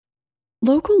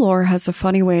Local lore has a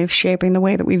funny way of shaping the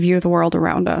way that we view the world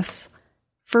around us,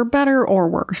 for better or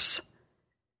worse.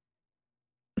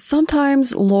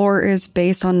 Sometimes lore is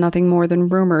based on nothing more than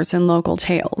rumors and local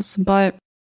tales, but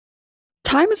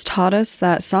time has taught us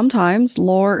that sometimes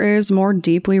lore is more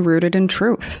deeply rooted in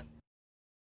truth.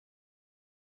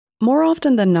 More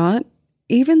often than not,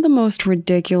 even the most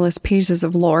ridiculous pieces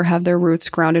of lore have their roots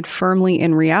grounded firmly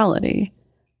in reality.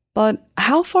 But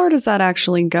how far does that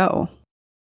actually go?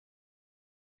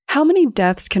 How many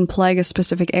deaths can plague a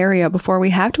specific area before we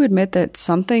have to admit that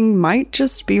something might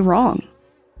just be wrong?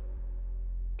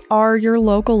 Are your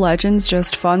local legends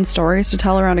just fun stories to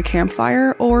tell around a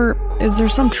campfire, or is there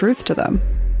some truth to them?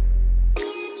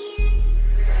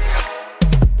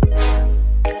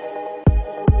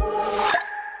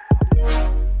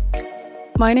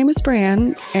 My name is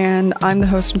Brienne, and I'm the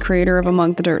host and creator of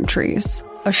Among the Dirt and Trees,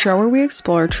 a show where we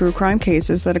explore true crime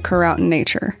cases that occur out in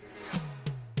nature.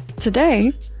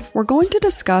 Today, we're going to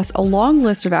discuss a long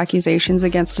list of accusations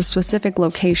against a specific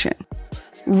location,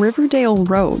 Riverdale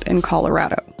Road in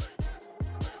Colorado.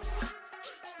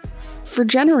 For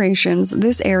generations,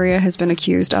 this area has been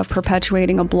accused of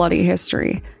perpetuating a bloody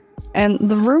history, and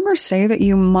the rumors say that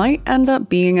you might end up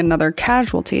being another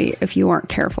casualty if you aren't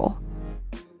careful.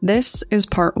 This is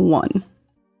part 1.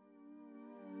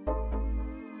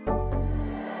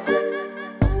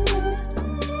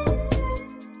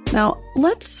 Now,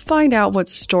 let's find out what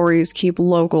stories keep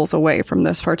locals away from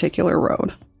this particular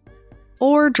road.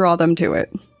 Or draw them to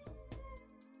it.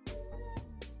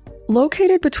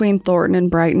 Located between Thornton and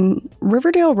Brighton,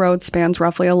 Riverdale Road spans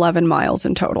roughly 11 miles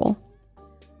in total.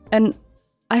 And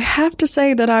I have to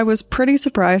say that I was pretty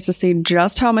surprised to see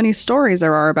just how many stories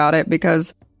there are about it,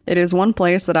 because it is one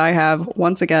place that I have,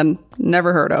 once again,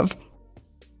 never heard of.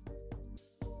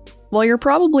 Well, you're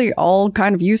probably all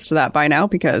kind of used to that by now,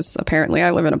 because apparently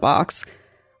I live in a box.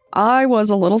 I was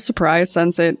a little surprised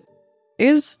since it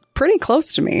is pretty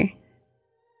close to me.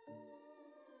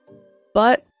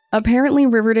 But apparently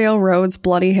Riverdale Road's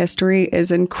bloody history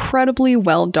is incredibly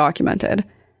well documented,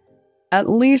 at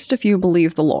least if you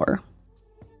believe the lore.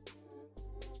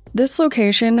 This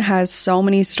location has so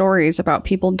many stories about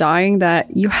people dying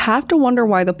that you have to wonder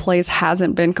why the place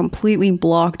hasn't been completely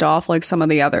blocked off like some of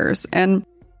the others, and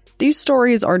these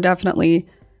stories are definitely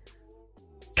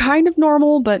kind of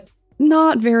normal, but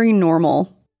not very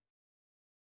normal.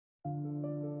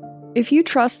 If you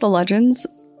trust the legends,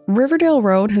 Riverdale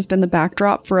Road has been the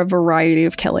backdrop for a variety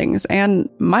of killings, and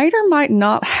might or might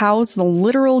not house the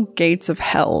literal gates of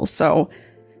hell, so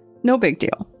no big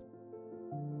deal.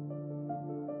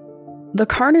 The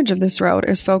carnage of this road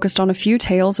is focused on a few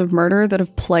tales of murder that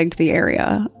have plagued the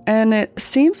area, and it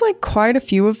seems like quite a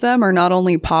few of them are not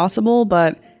only possible,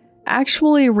 but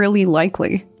actually really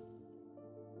likely.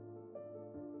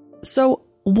 So,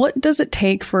 what does it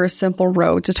take for a simple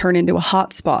road to turn into a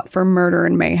hotspot for murder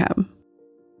and mayhem?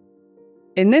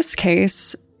 In this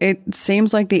case, it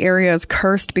seems like the area is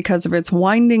cursed because of its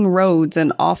winding roads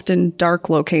and often dark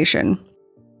location.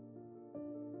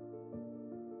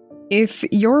 If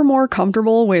you're more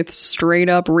comfortable with straight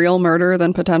up real murder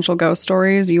than potential ghost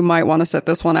stories, you might want to sit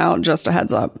this one out, just a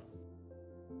heads up.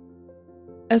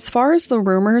 As far as the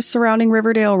rumors surrounding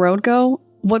Riverdale Road go,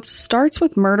 what starts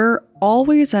with murder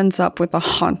always ends up with a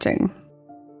haunting.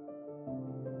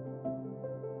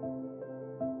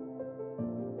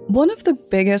 One of the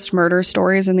biggest murder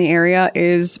stories in the area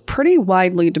is pretty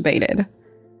widely debated.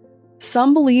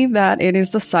 Some believe that it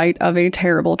is the site of a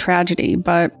terrible tragedy,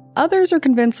 but others are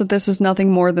convinced that this is nothing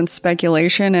more than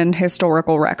speculation and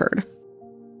historical record.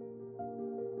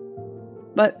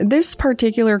 But this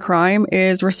particular crime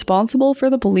is responsible for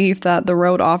the belief that the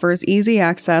road offers easy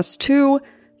access to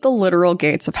the literal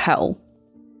gates of hell.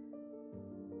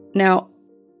 Now,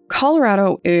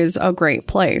 Colorado is a great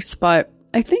place, but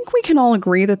I think we can all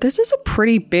agree that this is a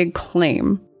pretty big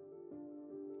claim.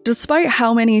 Despite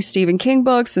how many Stephen King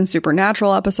books and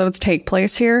supernatural episodes take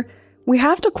place here, we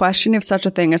have to question if such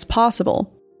a thing is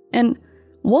possible, and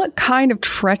what kind of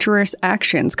treacherous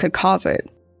actions could cause it.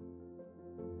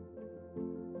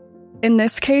 In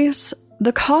this case,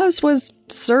 the cause was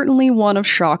certainly one of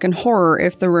shock and horror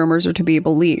if the rumors are to be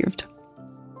believed.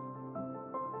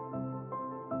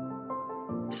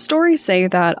 Stories say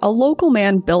that a local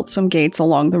man built some gates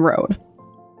along the road.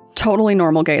 Totally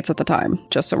normal gates at the time,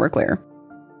 just so we're clear.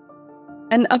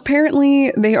 And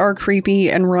apparently they are creepy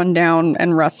and run down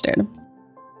and rusted.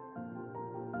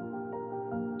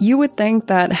 You would think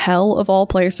that hell of all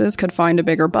places could find a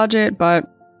bigger budget,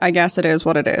 but I guess it is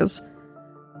what it is.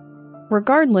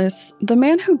 Regardless, the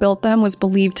man who built them was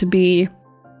believed to be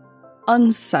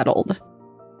unsettled.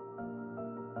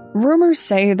 Rumors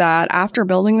say that after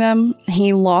building them,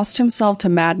 he lost himself to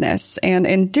madness, and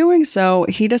in doing so,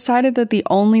 he decided that the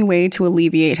only way to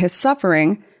alleviate his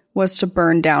suffering was to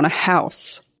burn down a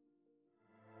house.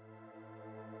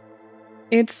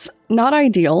 It's not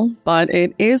ideal, but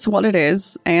it is what it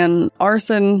is, and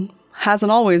arson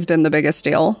hasn't always been the biggest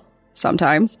deal,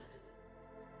 sometimes.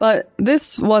 But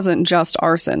this wasn't just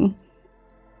arson.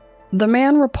 The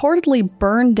man reportedly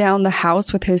burned down the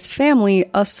house with his family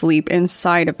asleep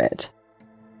inside of it.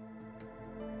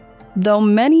 Though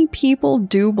many people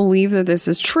do believe that this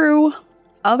is true,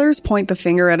 others point the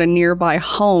finger at a nearby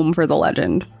home for the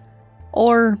legend.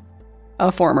 Or a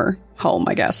former home,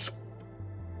 I guess.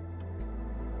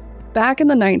 Back in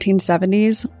the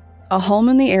 1970s, a home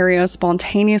in the area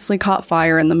spontaneously caught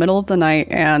fire in the middle of the night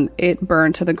and it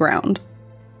burned to the ground.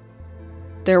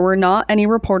 There were not any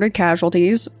reported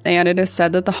casualties, and it is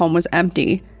said that the home was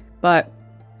empty, but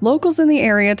locals in the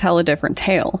area tell a different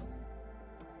tale.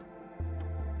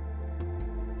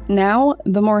 Now,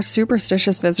 the more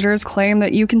superstitious visitors claim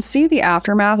that you can see the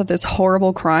aftermath of this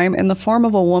horrible crime in the form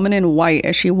of a woman in white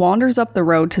as she wanders up the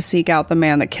road to seek out the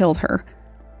man that killed her.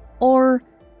 Or,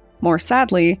 more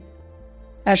sadly,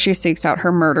 as she seeks out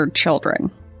her murdered children.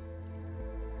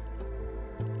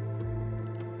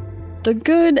 The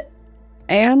good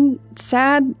and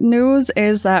sad news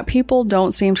is that people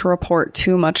don't seem to report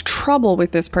too much trouble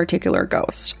with this particular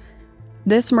ghost.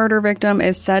 This murder victim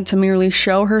is said to merely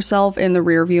show herself in the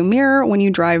rearview mirror when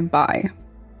you drive by.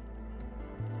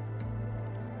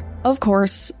 Of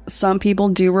course, some people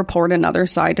do report another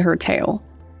side to her tale.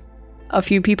 A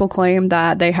few people claim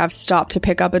that they have stopped to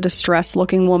pick up a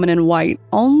distressed-looking woman in white,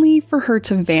 only for her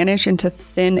to vanish into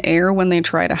thin air when they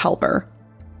try to help her.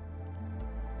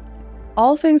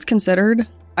 All things considered,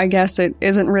 I guess it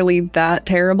isn't really that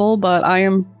terrible, but I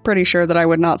am pretty sure that I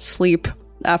would not sleep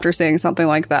after seeing something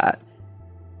like that.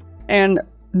 And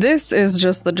this is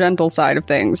just the gentle side of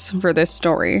things for this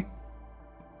story.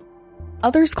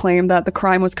 Others claim that the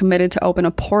crime was committed to open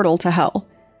a portal to hell,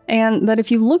 and that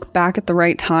if you look back at the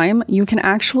right time, you can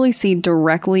actually see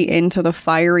directly into the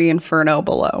fiery inferno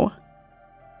below.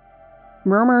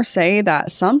 Rumors say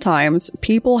that sometimes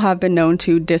people have been known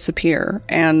to disappear,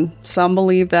 and some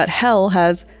believe that hell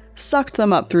has sucked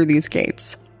them up through these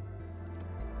gates.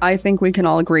 I think we can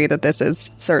all agree that this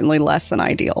is certainly less than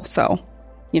ideal, so,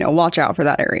 watch out for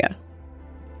that area.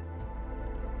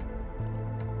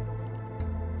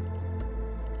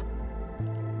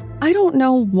 I don't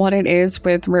know what it is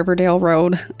with Riverdale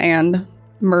Road and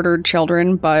murdered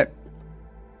children, but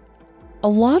a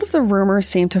lot of the rumors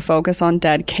seem to focus on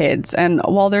dead kids, and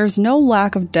while there's no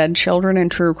lack of dead children in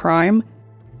true crime,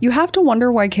 you have to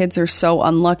wonder why kids are so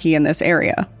unlucky in this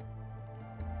area.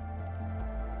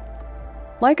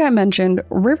 Like I mentioned,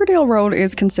 Riverdale Road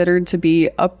is considered to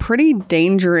be a pretty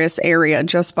dangerous area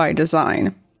just by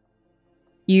design.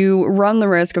 You run the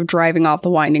risk of driving off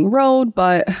the winding road,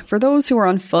 but for those who are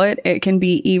on foot, it can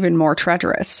be even more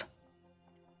treacherous.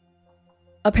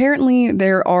 Apparently,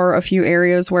 there are a few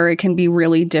areas where it can be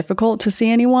really difficult to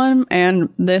see anyone, and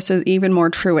this is even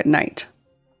more true at night.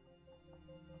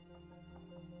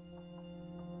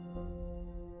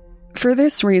 For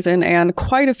this reason, and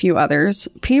quite a few others,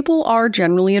 people are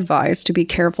generally advised to be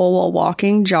careful while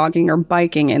walking, jogging, or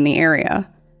biking in the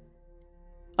area.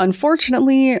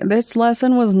 Unfortunately, this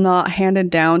lesson was not handed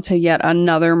down to yet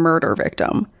another murder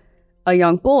victim, a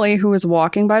young boy who was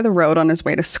walking by the road on his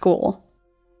way to school.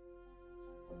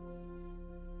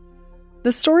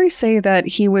 The stories say that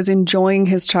he was enjoying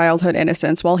his childhood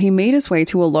innocence while he made his way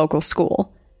to a local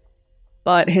school.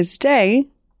 But his day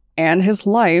and his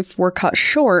life were cut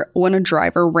short when a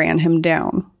driver ran him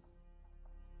down.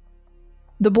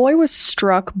 The boy was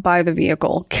struck by the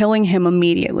vehicle, killing him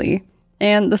immediately,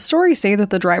 and the stories say that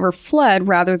the driver fled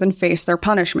rather than face their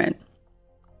punishment.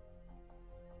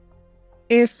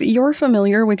 If you're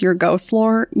familiar with your ghost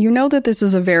lore, you know that this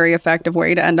is a very effective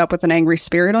way to end up with an angry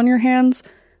spirit on your hands,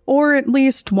 or at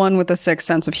least one with a sick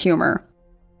sense of humor.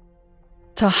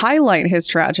 To highlight his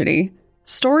tragedy,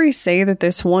 stories say that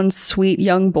this one sweet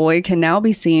young boy can now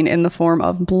be seen in the form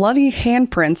of bloody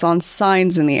handprints on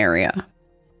signs in the area.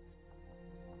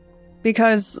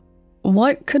 Because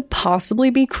what could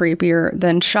possibly be creepier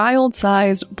than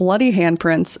child-sized bloody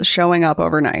handprints showing up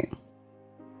overnight?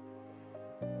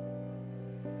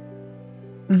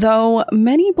 Though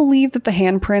many believe that the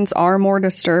handprints are more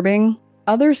disturbing,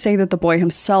 others say that the boy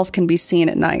himself can be seen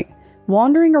at night,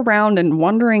 wandering around and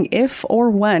wondering if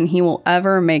or when he will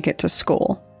ever make it to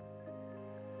school.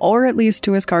 Or at least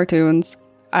to his cartoons.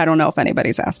 I don't know if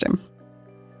anybody's asked him.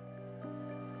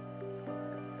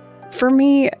 For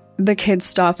me, the kids'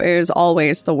 stuff is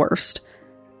always the worst.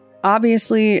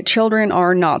 Obviously, children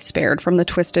are not spared from the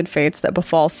twisted fates that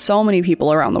befall so many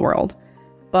people around the world.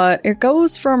 But it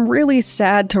goes from really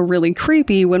sad to really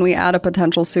creepy when we add a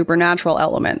potential supernatural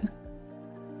element.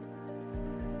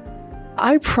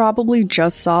 I probably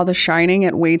just saw The Shining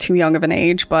at way too young of an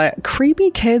age, but creepy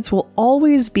kids will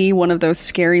always be one of those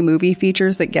scary movie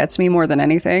features that gets me more than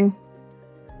anything.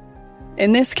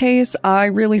 In this case, I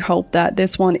really hope that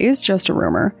this one is just a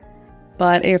rumor,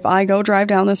 but if I go drive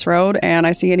down this road and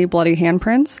I see any bloody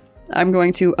handprints, I'm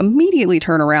going to immediately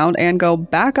turn around and go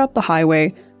back up the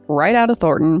highway right out of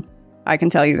Thornton. I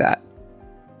can tell you that.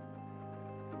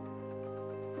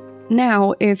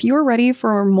 Now, if you're ready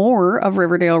for more of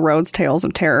Riverdale Road's Tales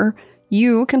of Terror,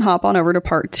 you can hop on over to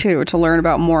part 2 to learn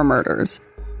about more murders.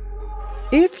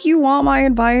 If you want my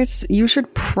advice, you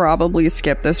should probably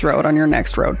skip this road on your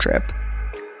next road trip.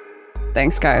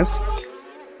 Thanks, guys.